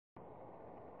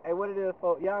Hey, what it is,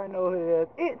 folks? Y'all already know who it is.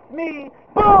 It's me.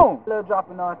 Boom! Lil Droppa,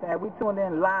 you know what I'm saying? We tuned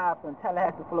in live from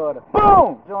Tallahassee, Florida.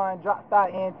 Boom! Join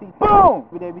Dropstar.ent. Boom!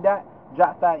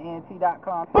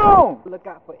 www.dropstarent.com. Boom! Look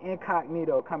out for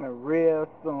Incognito coming real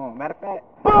soon. Matter of fact,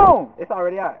 boom! It's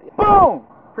already out. Boom!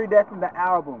 Predestined the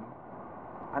album.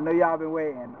 I know y'all been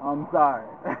waiting. I'm sorry.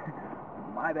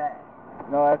 My bad.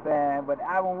 You know what I'm saying? But the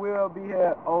album will be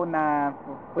here 09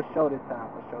 for show this time.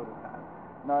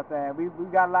 You know what I'm saying? We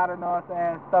got a lot of, you know what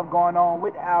I'm saying, stuff going on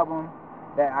with the album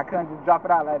that I couldn't just drop it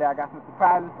out like that. I got some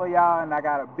surprises for y'all, and I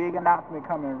got a big announcement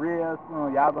coming real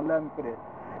soon. Y'all gonna love me for this.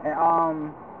 And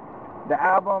the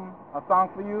album, A Song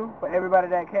For You, for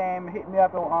everybody that came, hit me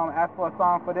up and asked for a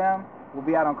song for them, will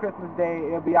be out on Christmas Day.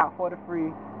 It'll be out for the free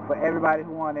for everybody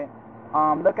who want it.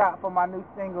 Look out for my new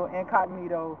single,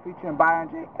 Incognito, featuring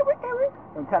Byron J.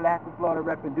 from Tallahassee, Florida,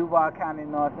 repping Duval County, you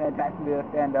know what I'm saying, Jacksonville,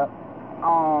 stand up.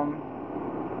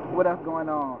 What else going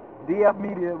on? DF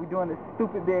Media, we doing this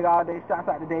stupid big all day. Shouts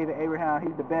out to David Abraham,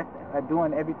 he's the best at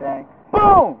doing everything.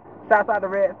 Boom! Shouts out to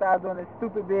Red Style doing this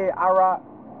stupid big. I rock.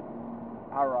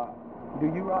 Do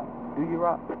you rock?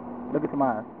 Look into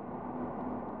my eyes.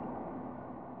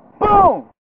 Boom!